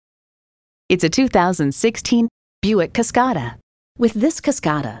It's a 2016 Buick Cascada. With this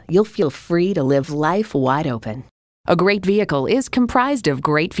Cascada, you'll feel free to live life wide open. A great vehicle is comprised of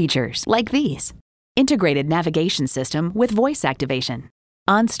great features like these: integrated navigation system with voice activation,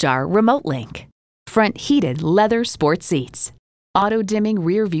 OnStar remote link, front heated leather sport seats, auto-dimming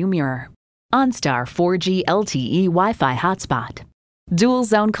rear view mirror, OnStar 4G LTE Wi-Fi hotspot, dual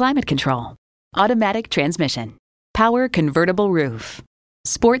zone climate control, automatic transmission, power convertible roof,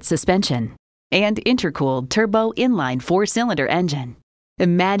 sport suspension, and intercooled turbo inline 4-cylinder engine.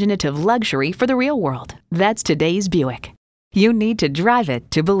 Imaginative luxury for the real world. That's today's Buick. You need to drive it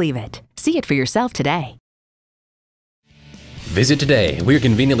to believe it. See it for yourself today. Visit today. We're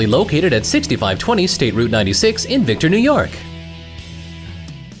conveniently located at 6520 State Route 96 in Victor, New York.